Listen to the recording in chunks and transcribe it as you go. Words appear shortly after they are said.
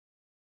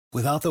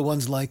Without the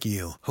ones like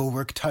you, who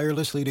work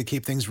tirelessly to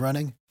keep things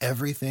running,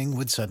 everything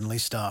would suddenly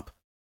stop.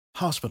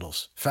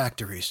 Hospitals,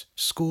 factories,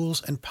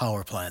 schools, and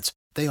power plants,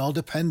 they all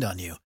depend on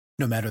you.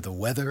 No matter the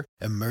weather,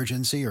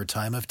 emergency, or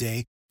time of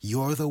day,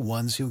 you're the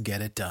ones who get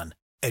it done.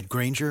 At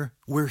Grainger,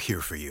 we're here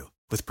for you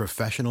with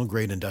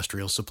professional-grade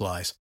industrial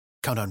supplies.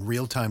 Count on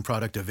real-time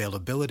product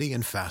availability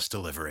and fast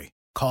delivery.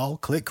 Call,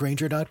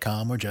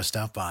 clickgrainger.com, or just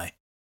stop by.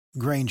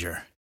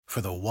 Grainger, for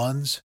the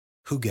ones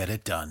who get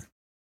it done.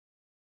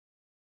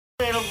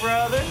 Little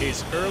brother.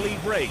 It's Early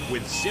Break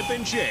with Zip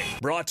and Jay,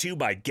 brought to you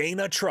by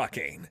Gaina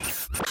Trucking.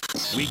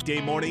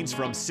 Weekday mornings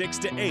from 6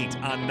 to 8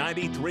 on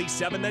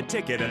 93.7 The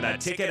Ticket and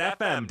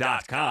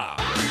theticketfm.com.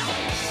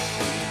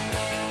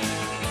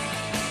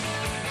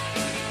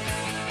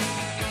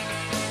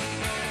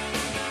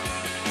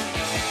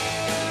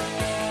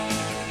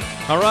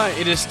 All right,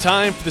 it is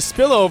time for the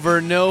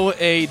spillover. No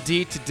AD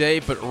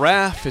today, but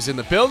Raff is in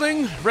the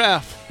building.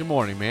 Raff, good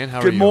morning, man. How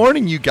are you? Good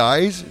morning, you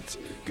guys. It's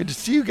good to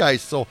see you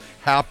guys so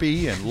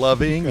happy and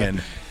loving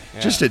and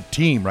just a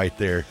team right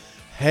there.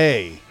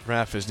 Hey,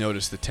 Raff has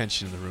noticed the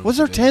tension in the room. Was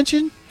there today.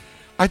 tension?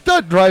 I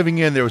thought driving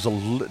in there was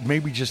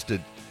maybe just a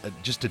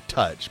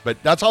touch,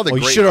 but that's all the Well,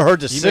 great. you should have heard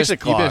the You 6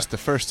 o'clock. You missed the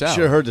first hour.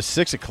 Should have heard the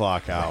 6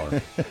 o'clock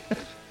hour.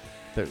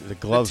 the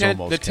gloves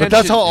almost. But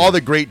that's how all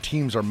the great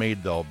teams are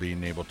made, though,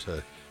 being able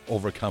to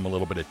overcome a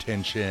little bit of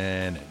tension.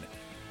 And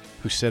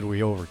Who said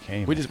we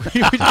overcame? We just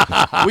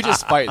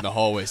fight in the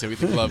hallway, so we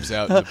get the gloves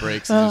out and the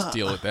breaks and just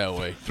deal it that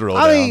way.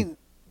 I mean,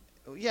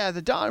 yeah,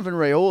 the Donovan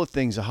Raiola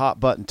thing's a hot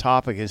button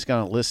topic. It's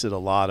going to elicit a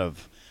lot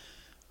of,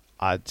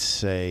 I'd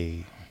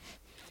say,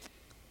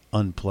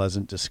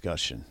 unpleasant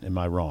discussion. Am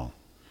I wrong?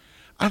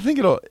 I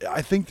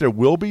think there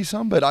will be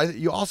some, but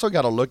you also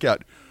got to look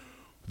at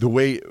the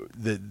way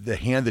the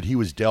hand that he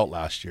was dealt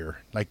last year.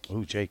 Like,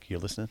 Oh, Jake, you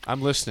listening?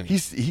 I'm listening.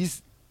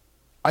 he's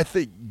I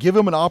think give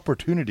him an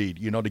opportunity,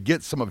 to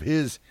get some of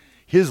his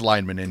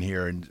linemen in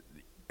here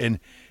and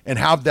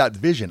have that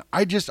vision.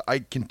 I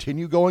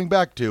continue going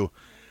back to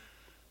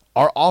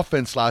our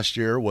offense last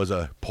year was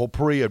a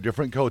potpourri of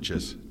different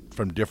coaches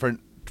from different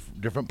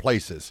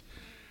places.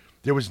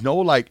 There was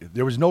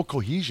no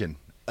cohesion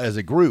as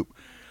a group.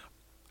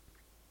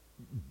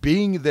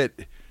 Being that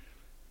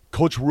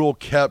Coach Rule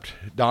kept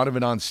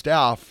Donovan on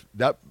staff,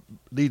 that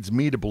leads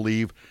me to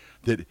believe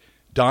that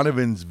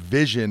Donovan's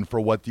vision for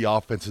what the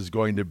offense is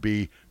going to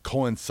be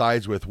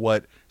coincides with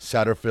what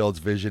Satterfield's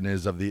vision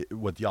is of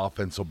what the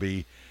offense will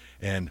be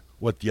and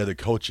what the other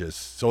coaches.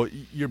 So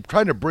I'm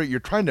going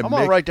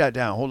to write that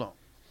down. Hold on.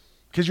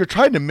 Because you're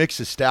trying to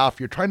mix a staff.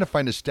 You're trying to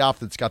find a staff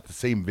that's got the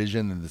same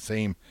vision and the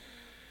same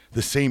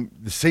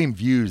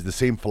views, the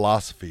same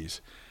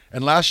philosophies.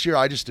 And last year,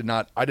 I did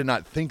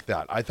not think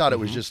that. I thought it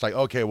was just like,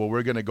 okay, well,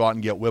 we're going to go out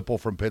and get Whipple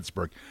from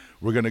Pittsburgh.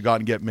 We're going to go out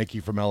and get Mickey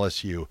from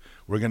LSU.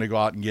 We're going to go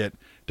out and get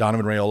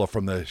Donovan Raiola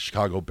from the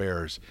Chicago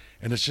Bears.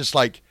 And it's just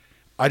like,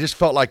 I just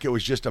felt like it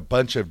was just a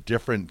bunch of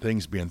different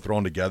things being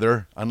thrown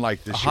together,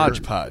 unlike this year.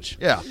 Hodgepodge.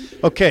 Yeah.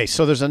 Okay,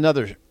 so there's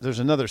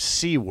another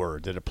C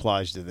word that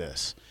applies to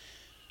this.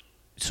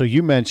 So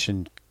you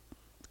mentioned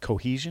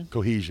cohesion?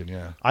 Cohesion,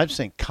 yeah. I'm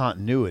saying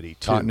continuity,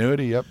 too.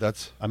 Continuity, yep.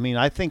 I mean,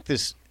 I think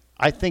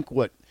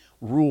what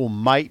Rule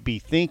might be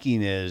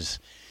thinking is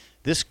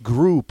this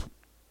group,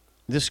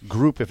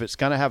 if it's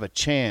going to have a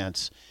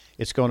chance,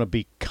 it's going to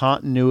be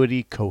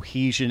continuity,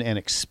 cohesion, and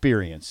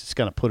experience. It's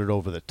going to put it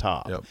over the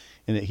top. Yep.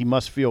 And that he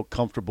must feel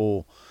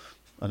comfortable,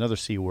 another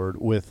C word,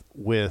 with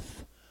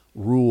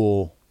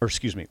Rule, or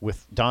excuse me,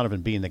 with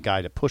Donovan being the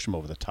guy to push him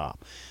over the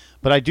top.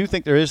 But I do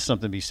think there is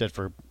something to be said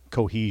for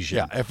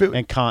cohesion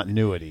and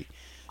continuity.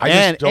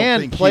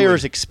 And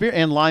players' experience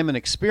and lineman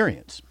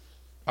experience.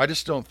 I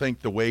just don't think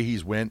the way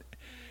he's went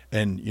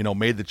and,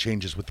 made the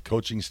changes with the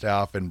coaching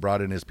staff and brought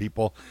in his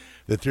people,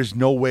 that there's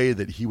no way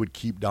that he would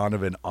keep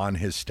Donovan on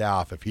his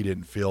staff if he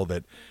didn't feel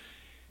that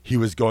he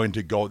was going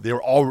to go.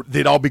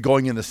 They'd all be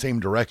going in the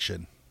same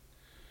direction.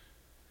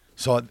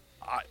 So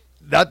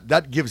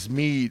that gives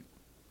me,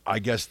 I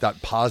guess,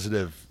 that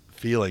positive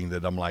feeling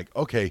that I'm like,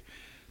 okay,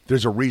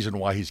 there's a reason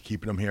why he's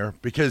keeping him here.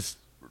 Because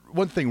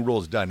one thing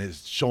Rule's done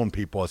is shown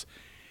people is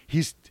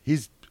he's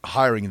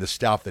hiring the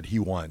staff that he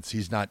wants.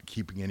 He's not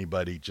keeping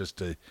anybody just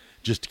to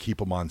keep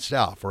them on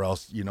staff, or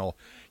else, you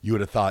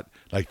would have thought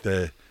like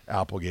the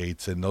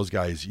Applegates and those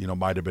guys,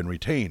 might have been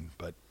retained.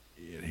 But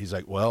he's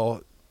like,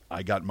 well,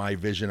 I got my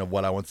vision of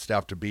what I want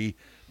staff to be.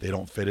 They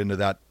don't fit into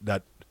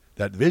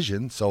that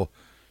vision. So,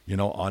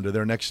 on to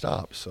their next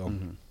stop. So,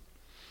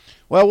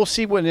 Well, we'll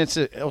see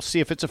we'll see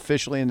if it's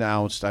officially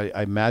announced. I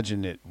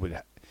imagine it would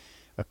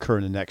occur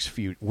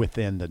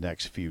within the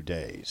next few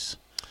days.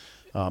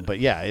 But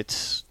yeah,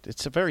 it's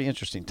a very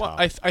interesting topic.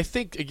 Well, I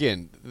think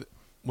again,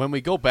 when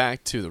we go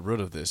back to the root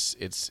of this,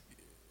 it's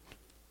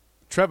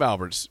Trev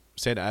Alberts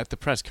said at the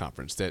press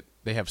conference that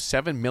they have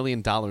 $7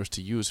 million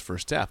to use for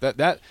staff.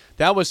 That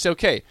was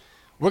okay.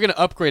 We're going to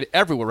upgrade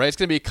everywhere, right? It's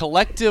going to be a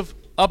collective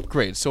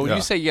upgrade. So when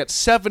you say you get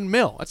 $7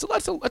 million,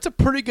 that's a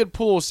pretty good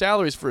pool of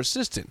salaries for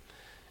assistant.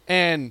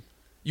 And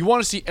you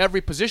want to see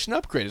every position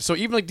upgraded. So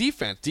even like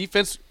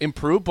defense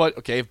improved, but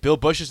okay, if Bill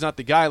Bush is not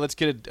the guy, let's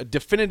get a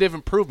definitive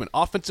improvement.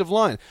 Offensive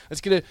line,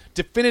 let's get a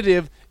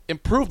definitive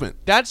improvement.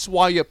 That's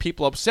why you have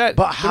people upset.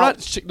 But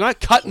they're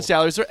not cutting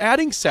salaries, they're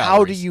adding salaries.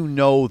 How do you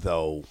know,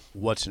 though,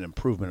 what's an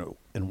improvement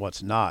and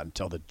what's not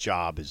until the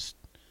job is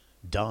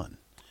done?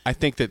 I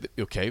think that,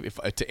 okay, if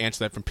to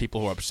answer that from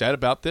people who are upset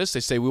about this, they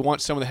say we want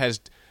someone that has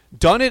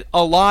done it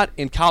a lot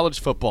in college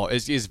football,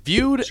 is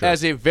viewed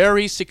as a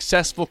very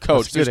successful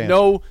coach. There's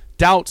no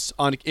doubts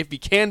on if he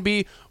can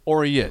be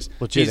or he is.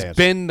 He's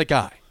been the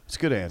guy. It's a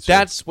good answer.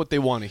 That's what they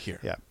want to hear.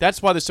 Yeah.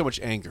 That's why there's so much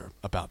anger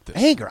about this.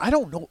 Anger? I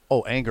don't know.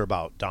 Oh, anger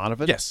about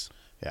Donovan? Yes.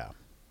 Yeah.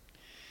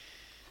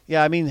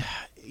 Yeah, I mean,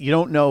 you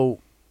don't know.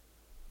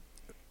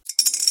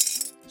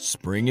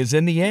 Spring is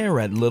in the air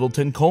at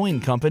Littleton Coin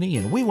Company,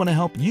 and we want to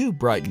help you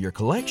brighten your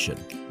collection.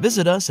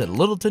 Visit us at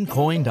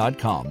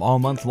littletoncoin.com all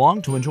month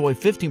long to enjoy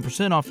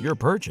 15% off your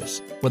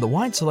purchase. With a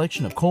wide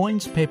selection of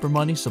coins, paper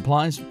money,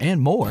 supplies,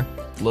 and more,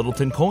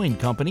 Littleton Coin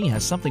Company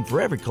has something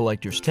for every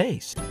collector's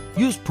taste.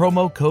 Use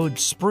promo code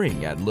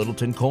SPRING at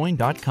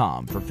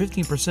littletoncoin.com for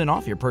 15%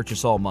 off your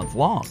purchase all month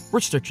long.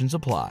 Restrictions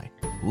apply.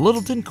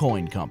 Littleton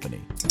Coin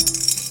Company.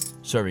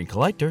 Serving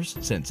collectors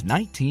since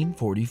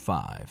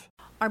 1945.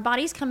 Our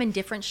bodies come in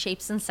different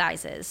shapes and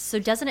sizes, so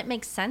doesn't it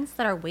make sense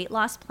that our weight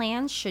loss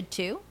plans should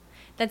too?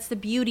 That's the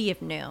beauty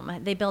of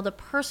Noom. They build a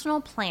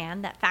personal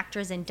plan that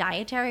factors in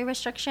dietary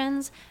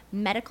restrictions,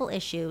 medical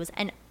issues,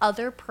 and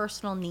other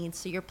personal needs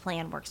so your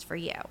plan works for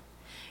you.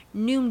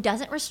 Noom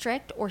doesn't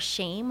restrict or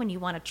shame when you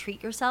want to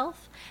treat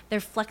yourself. Their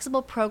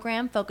flexible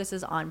program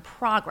focuses on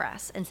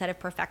progress instead of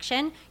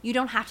perfection. You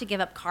don't have to give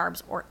up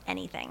carbs or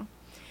anything.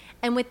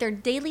 And with their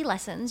daily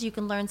lessons, you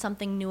can learn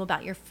something new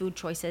about your food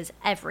choices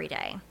every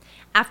day.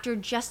 After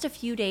just a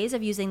few days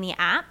of using the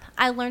app,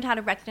 I learned how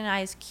to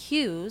recognize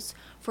cues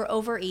for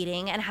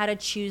overeating and how to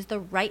choose the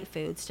right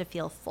foods to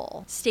feel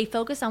full. Stay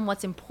focused on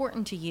what's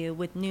important to you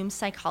with Noom's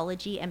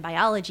psychology and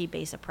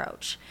biology-based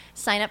approach.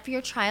 Sign up for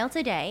your trial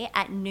today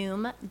at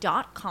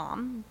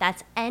Noom.com.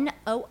 That's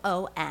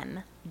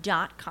Noom.com.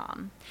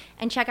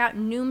 And check out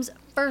Noom's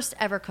first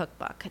ever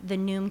cookbook, The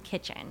Noom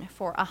Kitchen,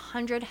 for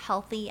 100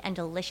 healthy and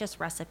delicious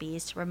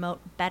recipes to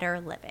promote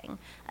better living.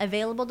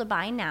 Available to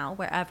buy now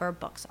wherever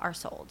books are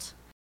sold.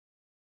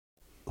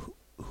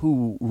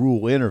 Who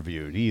Rule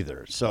interviewed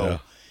either.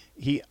 So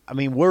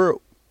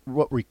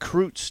what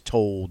recruits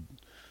told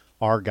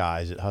our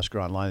guys at Husker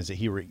Online is that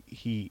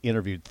he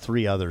interviewed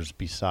 3 others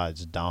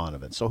besides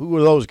Donovan. So who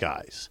are those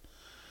guys?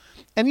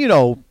 And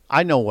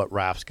I know what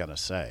Raff's going to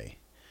say.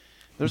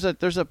 There's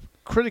a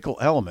critical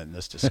element in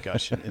this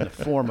discussion in the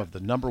form of the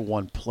number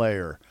 1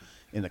 player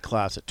in the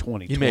class of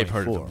 2024. You may have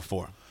heard of it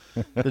before.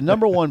 The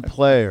number 1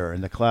 player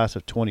in the class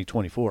of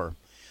 2024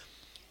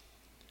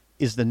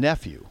 is the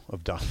nephew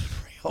of Donovan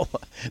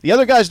Raiola. The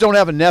other guys don't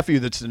have a nephew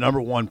that's the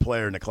number 1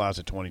 player in the class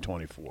of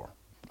 2024.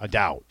 I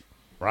doubt,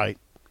 right?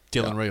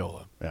 Dylan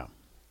Raiola. Yeah.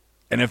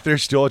 And if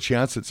there's still a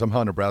chance that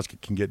somehow Nebraska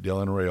can get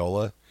Dylan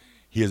Raiola,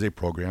 he is a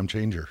program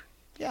changer.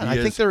 Yeah, and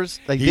I think there's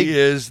he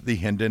is the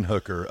Hendon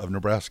Hooker of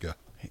Nebraska.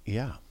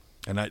 Yeah.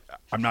 And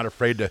I'm not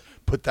afraid to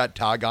put that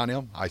tag on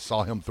him. I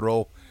saw him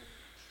throw.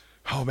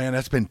 Oh man,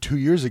 that's been 2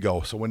 years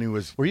ago. So when he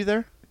was, were you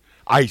there?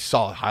 I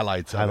saw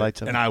highlights of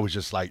it, and I was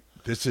just like,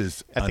 "This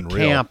is at unreal." The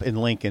camp in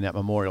Lincoln at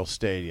Memorial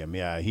Stadium.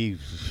 Yeah,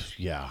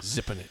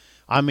 zipping it.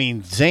 I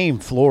mean, Zane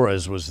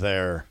Flores was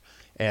there,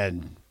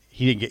 and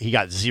he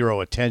got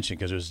zero attention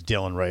because it was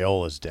Dylan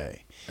Raiola's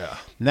day. Yeah.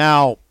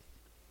 Now,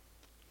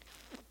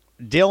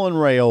 Dylan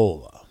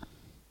Raiola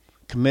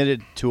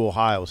committed to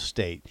Ohio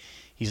State.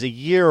 He's a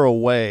year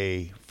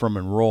away from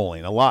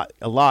enrolling. A lot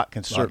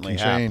can certainly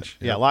happen. Change.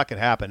 Yeah, a lot can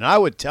happen. And I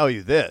would tell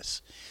you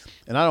this,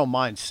 and I don't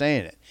mind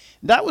saying it.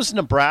 That was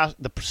Nebraska.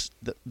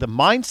 The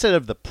mindset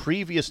of the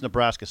previous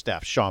Nebraska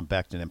staff, Sean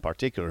Beckton in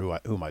particular,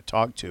 whom I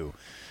talked to.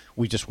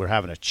 We just were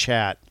having a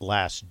chat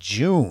last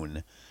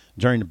June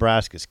during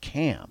Nebraska's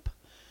camp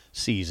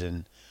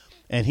season,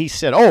 and he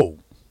said, "Oh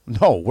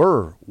no,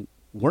 we're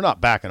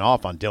not backing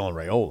off on Dylan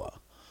Raiola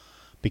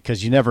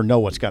because you never know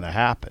what's going to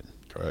happen."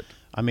 Correct.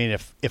 I mean,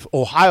 if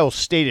Ohio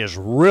State is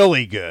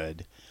really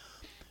good,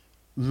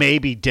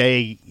 maybe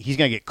he's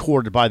going to get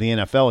courted by the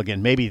NFL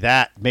again.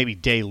 Maybe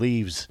Day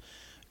leaves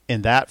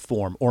in that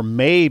form, or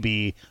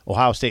maybe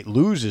Ohio State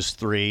loses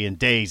 3 and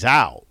Day's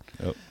out.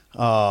 Yep.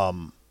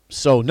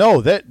 So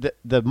no, that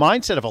the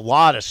mindset of a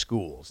lot of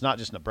schools, not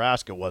just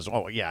Nebraska, was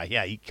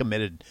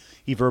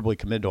he verbally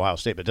committed to Ohio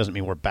State, but it doesn't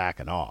mean we're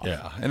backing off.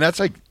 Yeah, and that's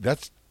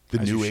the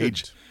new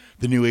age,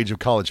 the new age of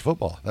college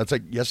football. That's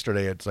like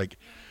yesterday. It's like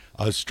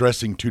I was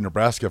stressing to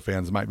Nebraska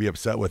fans might be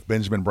upset with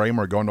Benjamin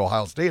Bramer going to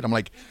Ohio State. I'm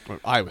like, or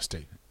Iowa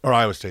State.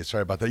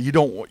 Sorry about that. You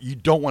don't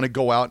want to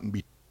go out and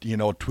be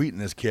tweeting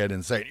this kid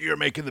and saying you're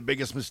making the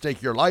biggest mistake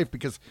of your life,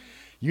 because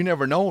you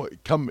never know.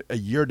 Come a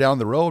year down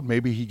the road,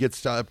 maybe he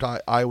gets up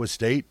to Iowa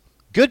State.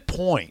 Good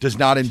point. Does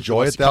not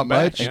enjoy it that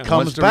much. He Comes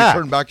comes to back.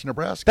 return back to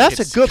Nebraska. That's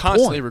a good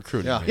constantly point.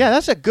 Recruiting. Yeah,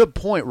 that's a good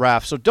point,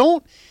 Raff. So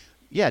don't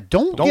get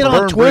on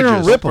burn Twitter bridges.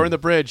 and rip him. Burn the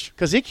bridge.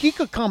 Because he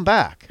could come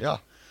back. Yeah.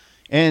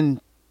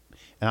 And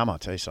I'm going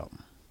to tell you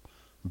something.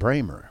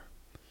 Bramer,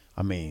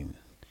 I mean,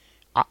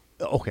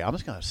 okay, I'm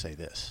just going to say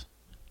this.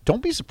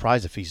 Don't be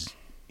surprised if he's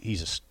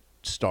a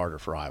starter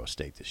for Iowa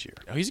State this year.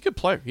 Oh, he's a good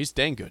player. He's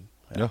dang good.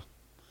 Yeah.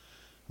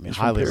 I mean,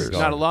 highly It's regarded.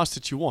 not a loss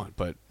that you want,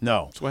 but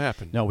No. that's what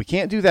happened. No, we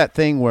can't do that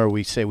thing where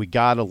we say we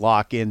got to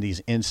lock in these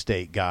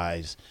in-state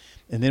guys,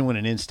 and then when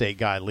an in-state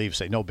guy leaves,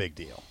 say, no big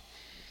deal.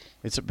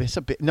 It's a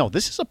big, no,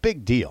 this is a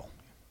big deal.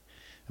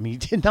 I mean, you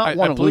did not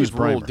want to lose I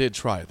believe Rule Bramer. did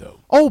try, though.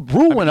 Oh,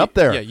 Rule went up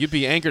there. Yeah, you'd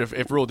be angered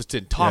if Rule just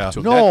didn't talk to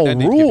him. No, That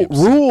didn't give you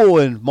upset. Rule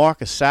and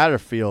Marcus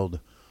Satterfield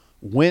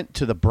went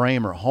to the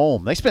Bramer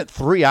home. They spent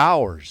 3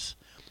 hours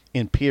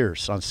in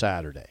Pierce on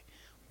Saturday.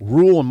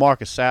 Rule and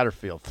Marcus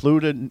Satterfield flew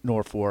to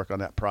Norfolk on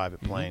that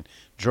private plane,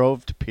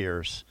 drove to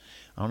Pierce.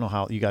 I don't know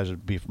how you guys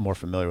would be more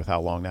familiar with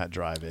how long that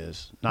drive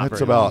is. Not It's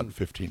very about long.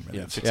 15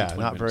 minutes. 15, Yeah, 20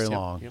 not very minutes. Yep,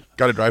 long. yep.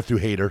 Got to drive through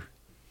Hayter.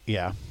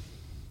 Yeah,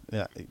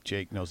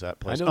 Jake knows that I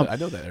place. know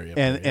that area.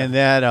 And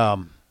that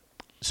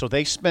so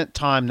they spent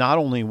time not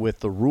only with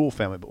the Rule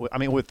family, but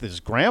with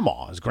his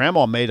grandma. His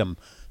grandma made him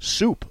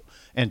soup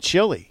and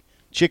chili,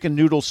 chicken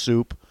noodle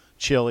soup,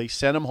 chili.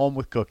 Sent him home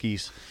with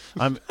cookies.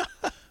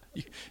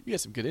 You got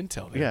some good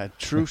intel there. Yeah,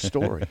 true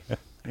story.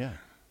 Yeah.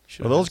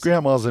 Should've Well, those asked.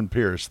 grandmas in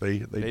Pierce, they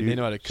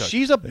Know how to cook.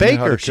 She's a They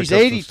know how to baker. cook She's up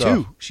some 82.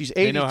 stuff. She's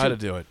 82. They know how to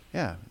do it.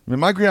 Yeah. I mean,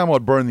 my grandma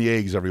would burn the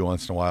eggs every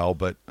once in a while,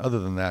 but other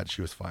than that,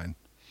 she was fine.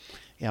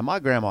 Yeah, my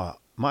grandma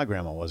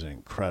was an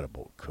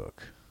incredible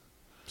cook.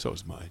 So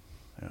is mine.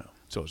 Yeah.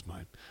 So is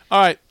mine.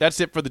 All right, that's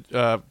it for the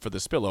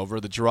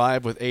spillover. The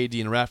drive with AD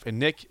and Raff and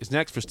Nick is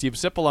next for Steve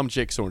Sipple. I'm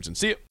Jake Sorensen.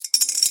 See you.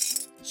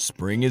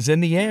 Spring is in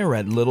the air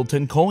at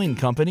Littleton Coin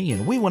Company,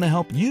 and we want to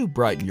help you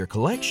brighten your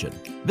collection.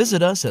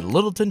 Visit us at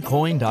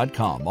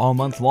littletoncoin.com all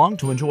month long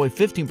to enjoy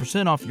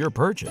 15% off your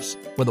purchase.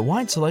 With a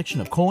wide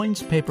selection of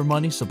coins, paper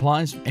money,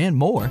 supplies, and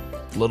more,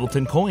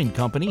 Littleton Coin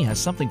Company has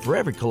something for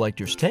every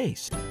collector's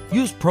taste.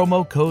 Use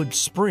promo code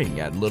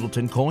SPRING at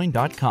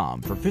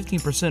littletoncoin.com for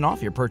 15%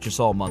 off your purchase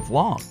all month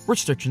long.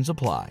 Restrictions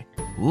apply.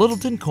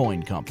 Littleton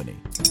Coin Company.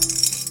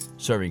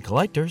 Serving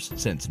collectors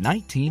since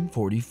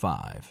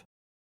 1945.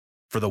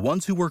 For the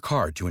ones who work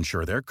hard to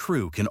ensure their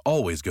crew can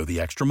always go the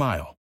extra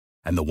mile,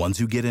 and the ones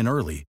who get in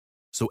early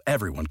so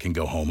everyone can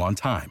go home on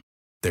time,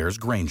 there's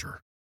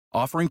Grainger,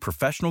 offering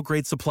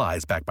professional-grade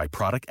supplies backed by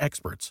product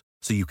experts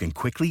so you can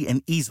quickly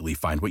and easily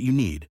find what you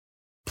need.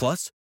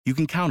 Plus, you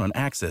can count on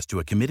access to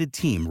a committed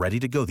team ready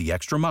to go the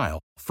extra mile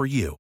for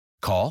you.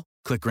 Call,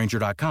 click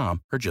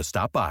Grainger.com, or just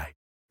stop by.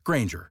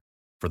 Grainger,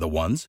 for the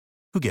ones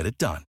who get it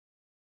done.